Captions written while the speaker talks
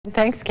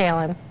Thanks,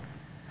 Kaylin.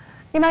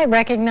 You might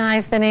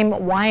recognize the name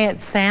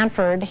Wyatt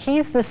Sanford.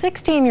 He's the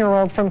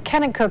 16-year-old from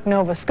Kennetcook,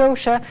 Nova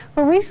Scotia,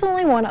 who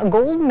recently won a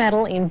gold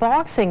medal in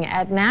boxing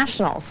at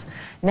Nationals.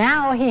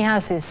 Now he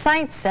has his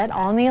sights set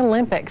on the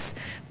Olympics.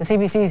 The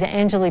CBC's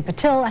Anjali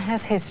Patil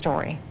has his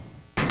story.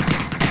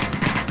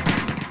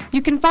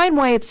 You can find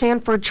Wyatt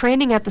Sanford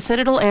training at the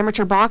Citadel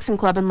Amateur Boxing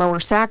Club in Lower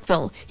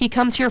Sackville. He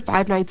comes here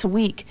 5 nights a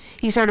week.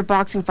 He started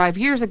boxing 5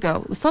 years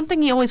ago. It was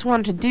something he always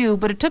wanted to do,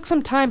 but it took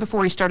some time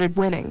before he started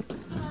winning.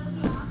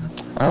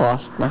 I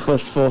lost my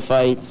first 4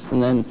 fights,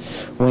 and then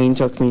Wayne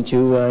took me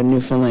to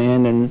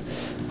Newfoundland, and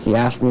he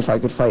asked me if I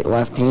could fight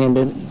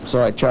left-handed.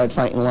 So I tried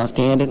fighting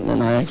left-handed, and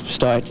then I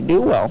started to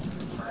do well.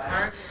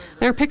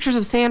 There are pictures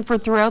of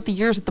Sanford throughout the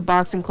years at the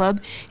boxing club.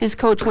 His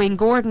coach, Wayne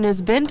Gordon,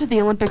 has been to the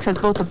Olympics as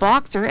both a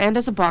boxer and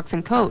as a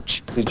boxing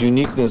coach. His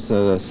uniqueness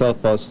of the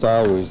southpaw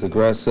style, where he's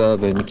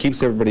aggressive and he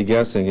keeps everybody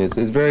guessing,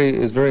 is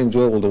very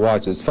enjoyable to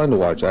watch. It's fun to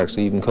watch,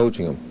 actually, even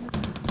coaching him.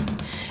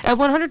 At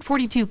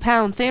 142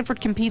 pounds,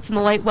 Sanford competes in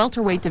the light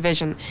welterweight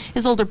division.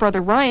 His older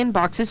brother Ryan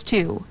boxes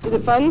too. Is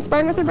it fun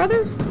sparring with your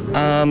brother?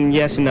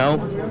 Yes and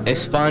no.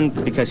 It's fun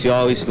because you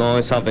always know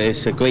yourself.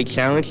 It's a great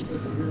challenge,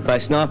 but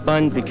it's not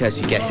fun because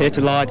you get hit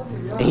a lot,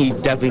 and he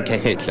definitely can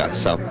hit you.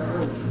 So.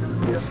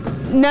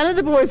 None of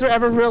the boys were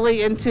ever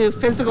really into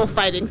physical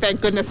fighting, thank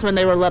goodness, when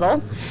they were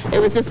little. It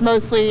was just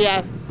mostly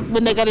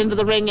when they got into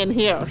the ring in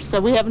here,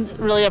 so we haven't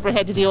really ever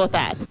had to deal with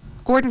that.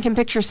 Gordon can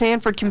picture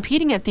Sanford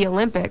competing at the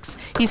Olympics.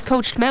 He's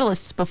coached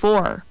medalists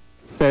before.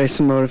 That is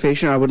some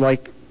motivation. I would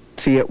like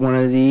to get one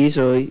of these,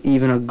 or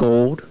even a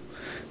gold,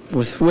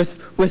 with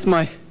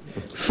my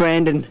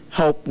friend and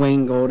help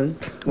Wayne Gordon.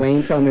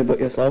 Wayne, tell me about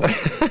yourself.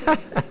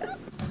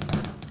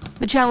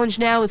 The challenge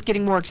now is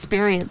getting more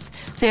experience.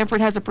 Sanford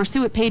has a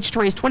pursuit page to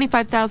raise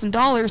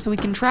 $25,000 so he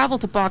can travel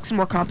to box in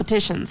more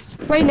competitions.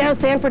 Right now,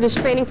 Sanford is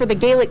training for the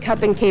Gaelic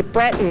Cup in Cape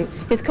Breton.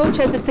 His coach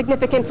says it's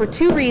significant for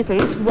 2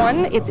 reasons.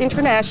 1, it's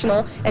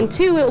international, and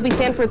 2, it will be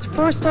Sanford's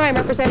first time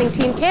representing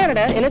Team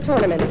Canada in a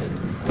tournament.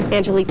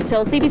 Anjali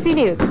Patil, CBC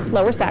News,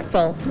 Lower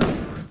Sackville.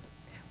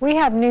 We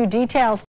have new details.